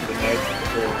plans for the night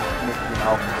for mixing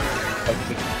out like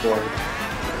 64.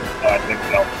 I think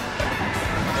so.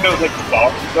 It was like 2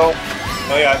 hours ago.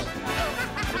 Oh yeah.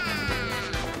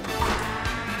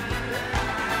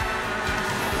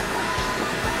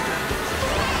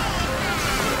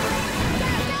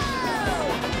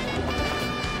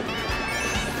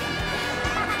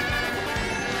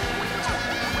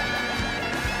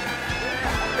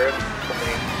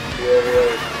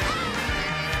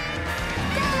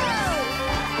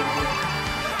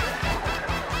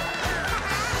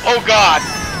 Oh god!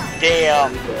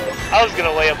 Damn. I was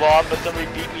gonna lay a bomb, but somebody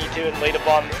beat me to and laid a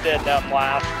bomb instead. Now I'm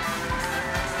last.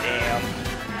 Damn.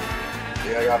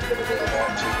 Yeah, I got a bit of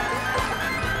that too.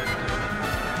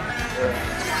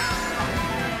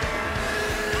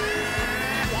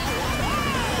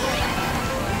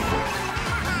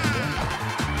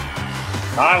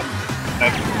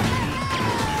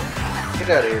 Get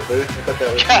out of here, Boo. I thought that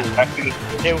was you.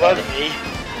 It was me.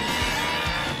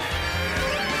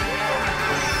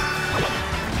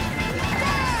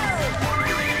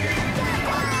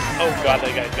 Oh god,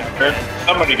 that guy's got red.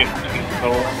 Somebody gets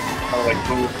stolen. I was like,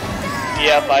 blue.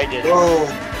 Yep, I did. Whoa.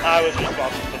 I was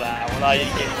responsible for that one. I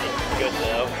didn't get anything good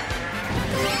though.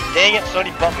 Dang it, somebody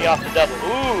bumped me off the double.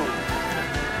 Ooh!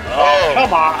 Oh,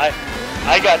 come on!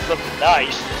 I got something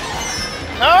nice.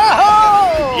 No!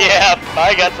 Yeah,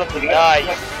 I got something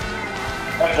nice.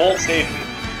 That bolt saved me.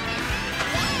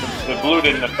 The blue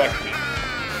didn't affect me.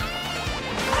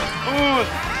 Ooh!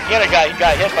 Again, I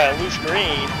got hit by a loose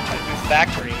green. A loose back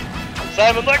green.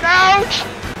 Simon's like, ouch!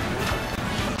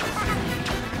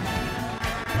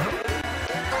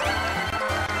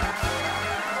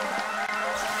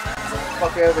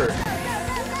 Fuck ever.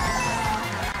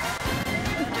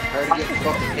 Tired of getting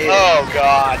fucking hit. Oh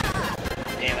god.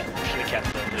 Damn it. Should have kept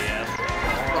them, yeah.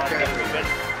 Fuck ever. Moving.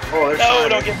 Oh, there's No, Simon.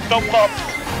 don't get so pumped.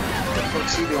 What the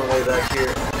fuck's he doing way back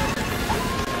here?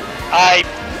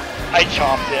 I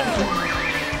chomped him.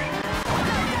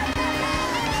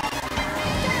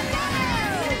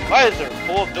 Why is there a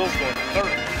bullet bills going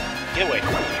third? Get away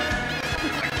from me.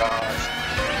 Gosh.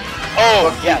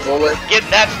 Oh, Fuck you, yes. bullet. Getting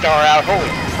that star out.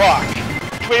 Holy fuck.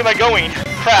 Which way am I going?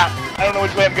 Crap. I don't know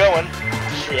which way I'm going.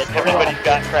 Shit, everybody's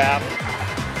got crap.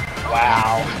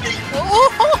 Wow.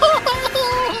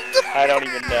 I don't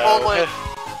even know.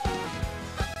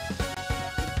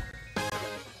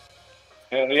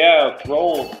 Hell yeah,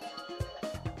 roll.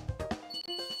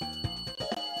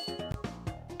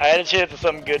 I had a chance of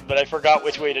something good, but I forgot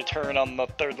which way to turn on the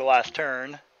third to last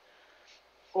turn.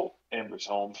 Oh, Amber's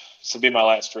home. This will be my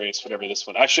last race, whatever this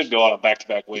one. I should go on a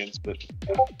back-to-back wins, but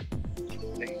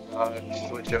Thank God.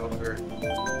 Switch over.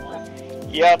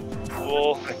 Yep.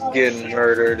 Cool. Getting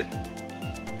murdered.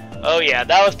 Oh yeah,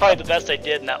 that was probably the best I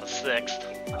did, and that was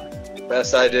 6th.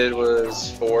 Best I did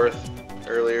was 4th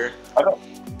earlier.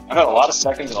 I I've had a lot of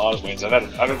seconds and a lot of wins.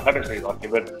 I've been pretty lucky,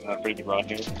 but pretty good run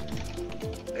here.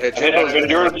 Jimbo's been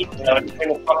doing it every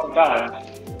single fucking time.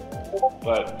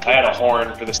 But I had a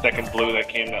horn for the second blue that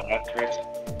came that last race.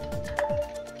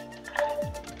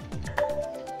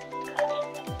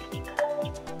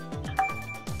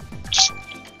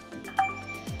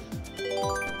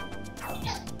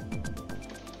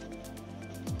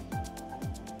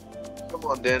 Come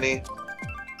on, Denny.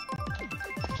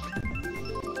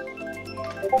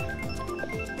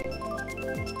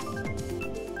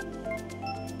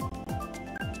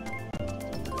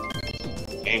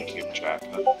 GameCube track.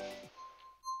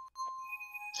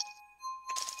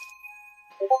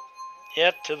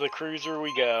 Yep, to the cruiser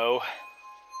we go.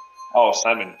 Oh,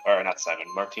 Simon, or not Simon,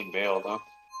 Martin bailed,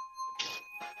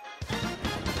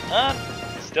 huh?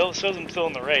 Still shows him still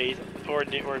in the race, or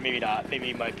maybe not. Maybe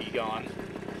he might be gone.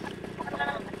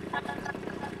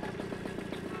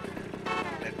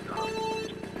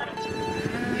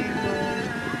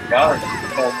 Yeah.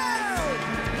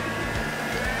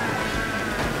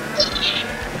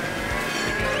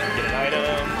 Get an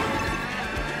item.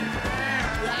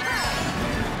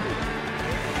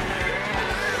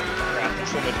 Crap, there's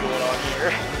so much going on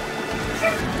here.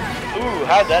 Ooh,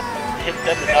 how'd that hit?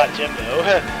 That is not Jimbo.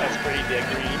 That's pretty big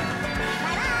green.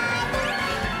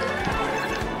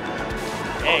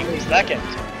 Dang, second.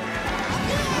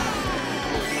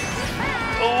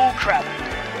 Oh crap.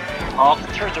 Oh, the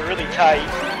turns are really tight.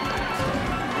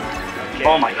 Okay.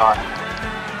 Oh my god.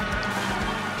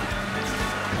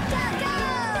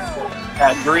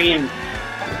 That green.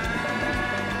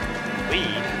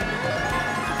 Lead.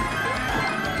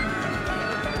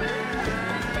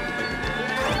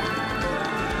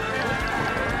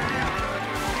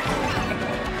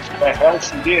 The hell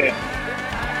she did.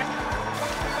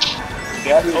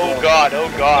 Oh god, oh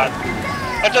god.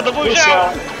 Watch out the blue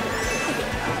shell!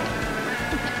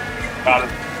 Got it.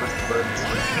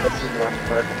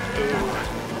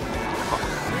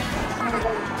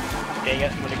 Dang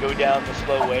it, I'm gonna go down the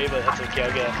slow way, but that's okay,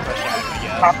 I'll get a fresh out, I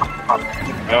guess.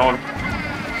 No.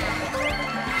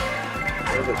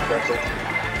 There's a pretzel.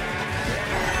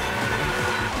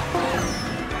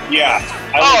 Yeah.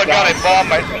 Oh god, I bombed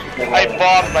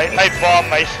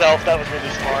myself, that was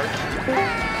really smart.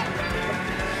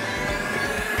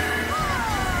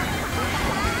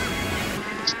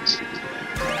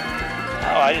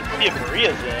 Oh, I didn't see if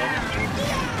Maria's in.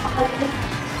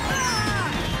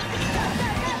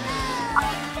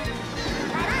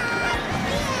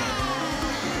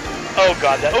 Oh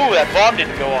god, that bomb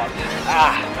didn't go off.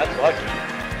 Ah, that's lucky.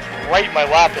 Right in my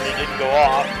lap and it didn't go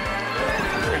off.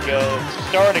 There we go.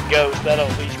 Starting a ghost, that'll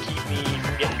at least keep me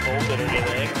from getting bolted or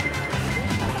anything.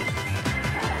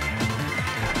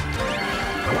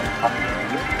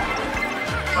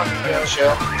 Yeah,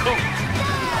 shell.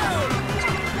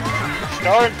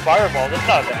 Star and Fireball, that's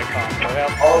not that combo.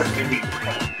 Oh, dude.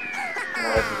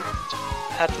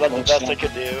 That's about the best I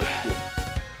could do.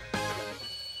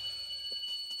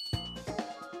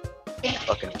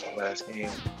 Fucking last game.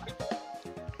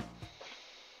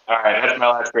 Alright, that's my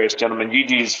last race, gentlemen.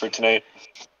 GG's for tonight.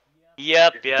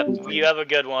 Yep, you have a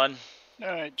good one.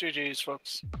 Alright, GG's,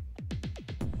 folks.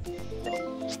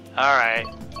 Alright.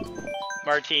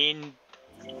 Martine,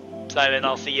 Simon,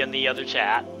 I'll see you in the other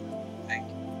chat.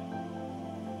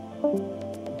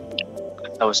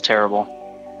 That was terrible.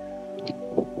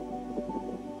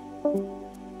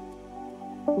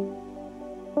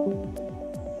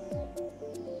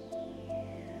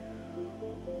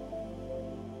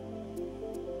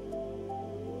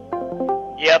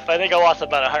 Yep, I think I lost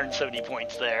about 170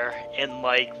 points there in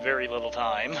like very little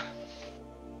time.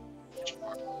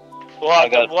 We'll have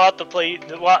to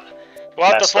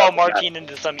fall Martine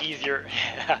into some easier.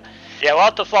 Yeah, we'll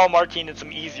have to fall Martine in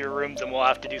some easier rooms, and we'll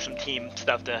have to do some team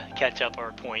stuff to catch up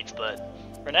our points. But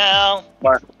for now,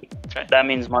 That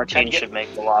means Martine should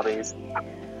make the lobbies.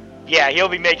 Yeah, he'll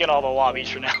be making all the lobbies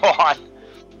from now on.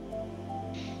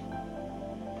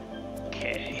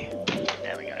 Okay,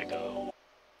 now we gotta go.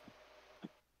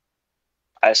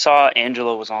 I saw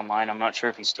Angelo was online. I'm not sure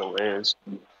if he still is.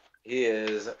 He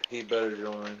is. He better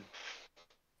join.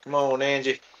 Come on,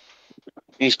 Angie.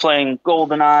 He's playing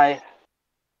GoldenEye.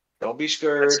 Don't be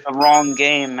scared. That's the wrong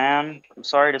game, man. I'm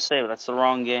sorry to say, but that's the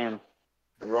wrong game.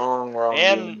 Wrong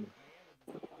And game.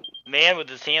 man with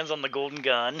his hands on the golden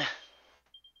gun.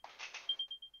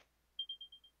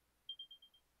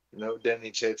 No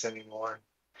Denny chits anymore.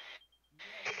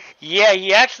 Yeah,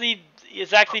 he's actually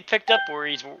picked up where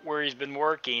he's been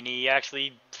working. He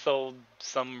actually sold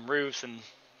some roofs and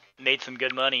made some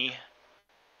good money.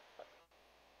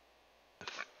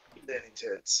 Denny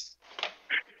tits.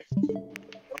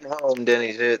 Come home,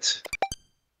 Denny tits.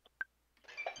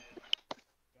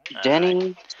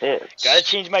 Denny tits. Gotta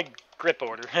change my grip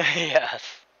order. Yes.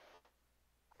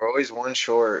 We're always one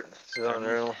short. It's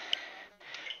unreal.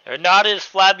 They're not as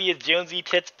flabby as Jonesy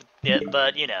tits,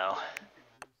 but you know.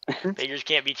 Beggars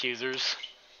can't be choosers.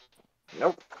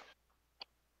 Nope.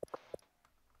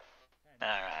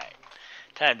 Alright.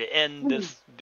 Time to end this